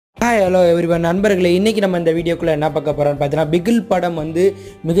Hi, hello everyone. நண்பர்களே இன்னைக்கு நம்ம இந்த வீடியோக்குள்ள என்ன பார்க்க போறோம்னு பார்த்தீங்கன்னா பிகில் படம் வந்து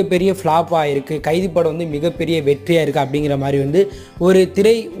மிகப்பெரிய ஃப்ளாப் ஆயிருக்கு. கைதி படம் வந்து மிகப்பெரிய வெற்றியா இருக்கு அப்படிங்கிற மாதிரி வந்து ஒரு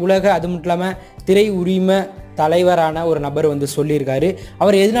திரை உலக அது மட்டும் இல்லாம திரை உரிமை தலைவரான ஒரு நபர் வந்து சொல்லியிருக்காரு.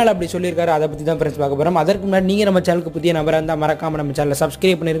 அவர் எதனால அப்படி சொல்லியிருக்காரு அதை பற்றி தான் ஃப்ரெண்ட்ஸ் பார்க்க போகிறோம். அதற்கு முன்னாடி நீங்கள் நம்ம சேனலுக்கு புதிய நபராக இருந்தால் மறக்காமல் நம்ம சேனலை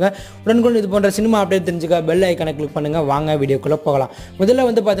சப்ஸ்கிரைப் பண்ணிருங்க. உடனுக்குடன் இது போன்ற சினிமா அப்டேட் தெரிஞ்சுக்க பெல் ஐக்கனை கிளிக் பண்ணுங்கள். வாங்க வீடியோக்குள்ளே போகலாம். முதல்ல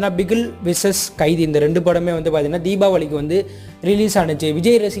வந்து பார்த்தீங்கன்னா பிகில் விசஸ் கைதி இந்த ரெண்டு படமே வந்து பார்த்தீங்கன்னா தீபாவளிக்கு வந்து ரிலீஸ் ஆனிச்சு.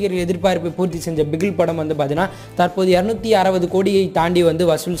 விஜய் ரசிகர்கள் எதிர்பார்ப்பை பூர்த்தி செஞ்ச பிகில் படம் வந்து பார்த்தீங்கன்னா தற்போது 260 கோடியை தாண்டி வந்து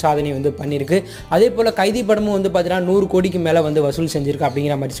வசூல் சாதனை வந்து பண்ணியிருக்கு. அதே போல் கைதி படமும் வந்து பார்த்தீங்கன்னா 100 கோடிக்கு மேலே வந்து வசூல் செஞ்சிருக்கு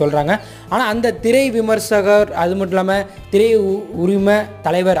அப்படிங்கிற மாதிரி சொல்கிறாங்க. ஆனால் அந்த திரை விமர்சகர் அது மட்டும் இல்லாமல் திரை உரிமை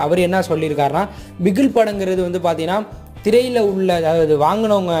தலைவர் அவர் என்ன சொல்லியிருக்காருன்னா பிகில் படங்கிறது வந்து பார்த்தீங்கன்னா திரையில் உள்ள அதாவது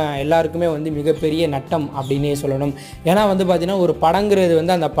வாங்கினவங்க எல்லாருக்குமே வந்து மிகப்பெரிய நட்டம் அப்படின்னே சொல்லணும். ஏன்னா வந்து பார்த்திங்கன்னா ஒரு படங்கிறது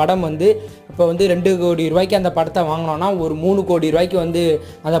வந்து அந்த படம் வந்து இப்போ வந்து 2 கோடி ரூபாய்க்கு அந்த படத்தை வாங்கினோன்னா ஒரு 3 கோடி ரூபாய்க்கு வந்து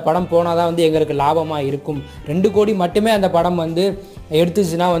அந்த படம் போனால் தான் வந்து எங்களுக்கு லாபமாக இருக்கும். 2 கோடி மட்டுமே அந்த படம் வந்து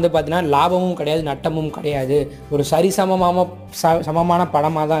எடுத்துச்சுன்னா வந்து பார்த்திங்கன்னா லாபமும் கிடையாது நட்டமும் கிடையாது. ஒரு சமமான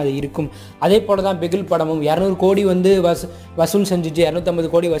படமாக தான் அது இருக்கும். அதே போல் தான் பிகில் படமும் 200 கோடி வந்து வசூல் செஞ்சுட்டு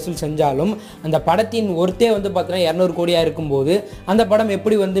 250 கோடி வசூல் செஞ்சாலும் அந்த படத்தின் ஒருத்தே வந்து பார்த்தீங்கன்னா 200 கோடியாக இருக்கும்போது அந்த படம்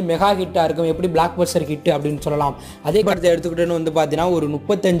எப்படி வந்து மெகா ஹிட்டாக இருக்கும், எப்படி பிளாக் பஸ்டர் ஹிட் அப்படின்னு சொல்லலாம். அதே படத்தை எடுத்துக்கிட்டேன்னு வந்து பார்த்தீங்கன்னா ஒரு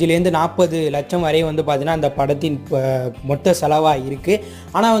 35 to 40 லட்சம் வரை வந்து பார்த்தீங்கன்னா அந்த படத்தின் மொத்த செலவாக இருக்குது.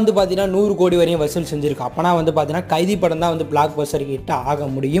 ஆனால் வந்து பார்த்தீங்கன்னா 100 கோடி வரையும் வசூல் செஞ்சுருக்கு. அப்போனா வந்து பார்த்தீங்கன்னா கைதி படம் தான் வந்து பிளாக் பஸ்டர் ஹிட் ஆக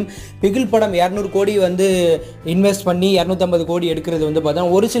முடியும். பிகில் படம் 200 கோடி வந்து இன்வெஸ்ட் பண்ணி 250 கோடி எடுக்கிறது வந்து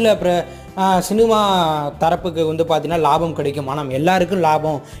பார்த்தீங்கன்னா ஒரு சில சினிமா தரப்புக்கு வந்து பார்த்தீங்கன்னா லாபம் கிடைக்கும். ஆனால் எல்லாருக்கும்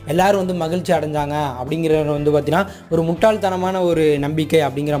லாபம், எல்லாரும் வந்து மகிழ்ச்சி அடைஞ்சாங்க அப்படிங்கிறது வந்து பார்த்தீங்கன்னா ஒரு முட்டாள்தனமான ஒரு நம்பிக்கை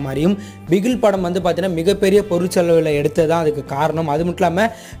அப்படிங்கிற மாதிரியும் பிகில் படம் வந்து பார்த்தீங்கன்னா மிகப்பெரிய பொருட்செலவில் எடுத்தது தான் அதுக்கு காரணம். அது மட்டும்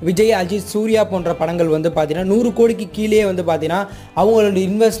இல்லாமல் விஜய், அஜித், சூர்யா போன்ற படங்கள் வந்து பார்த்தீங்கன்னா 100 கோடிக்கு கீழே வந்து பார்த்தீங்கன்னா அவங்களோட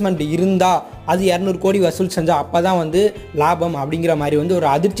இன்வெஸ்ட்மெண்ட் இருந்தால் அது 200 கோடி வசூல் செஞ்சால் அப்போ தான் வந்து லாபம் அப்படிங்கிற மாதிரி வந்து ஒரு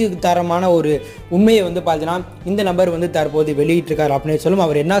அதிர்ச்சி தரமான ஒரு உண்மையை வந்து பார்த்தீங்கன்னா இந்த நபர் வந்து தற்போது வெளியிட்டிருக்காரு அப்படின்னு சொல்லும்.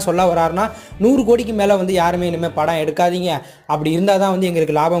 அவர் என்ன சொல்ல வர்றாருன்னா 100 கோடிக்கு மேலே வந்து யாருமே இனிமேல் படம் எடுக்காதீங்க, அப்படி இருந்தால் தான் வந்து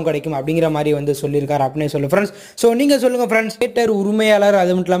எங்களுக்கு லாபம் கிடைக்கும் அப்படிங்கிற மாதிரி வந்து சொல்லியிருக்காரு அப்படின்னு சொல்லு ஃப்ரெண்ட்ஸ். ஸோ நீங்கள் சொல்லுங்கள் ஃப்ரெண்ட்ஸ், தியேட்டர் உரிமையாளர்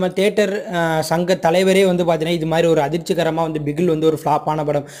அது மட்டும் இல்லாமல் தியேட்டர் சங்க தலைவரே வந்து பார்த்தீங்கன்னா இது மாதிரி ஒரு அதிர்ச்சிகரமாக வந்து பிகில் வந்து ஒரு ஃப்ளாப்பான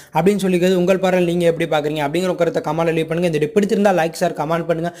படம் அப்படின்னு சொல்லிக்கிறது உங்கள் பார்வையில் நீங்கள் எப்படி பார்க்குறீங்க அப்படிங்கிற கருத்தை கமெண்ட் லீவ் பண்ணுங்கள். இந்த பிடிச்சிருந்தால் லைக் ஷேர் கமெண்ட்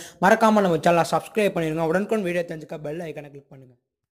பண்ணுங்கள். மறக்காமல் நம்ம சேனலை சப்ஸ்கிரைப் பண்ணிடுங்க. உடனுக்குடன் வீடியோ தெரிஞ்சுக்க பெல் ஐக்கனை கிளிக் பண்ணுங்கள்.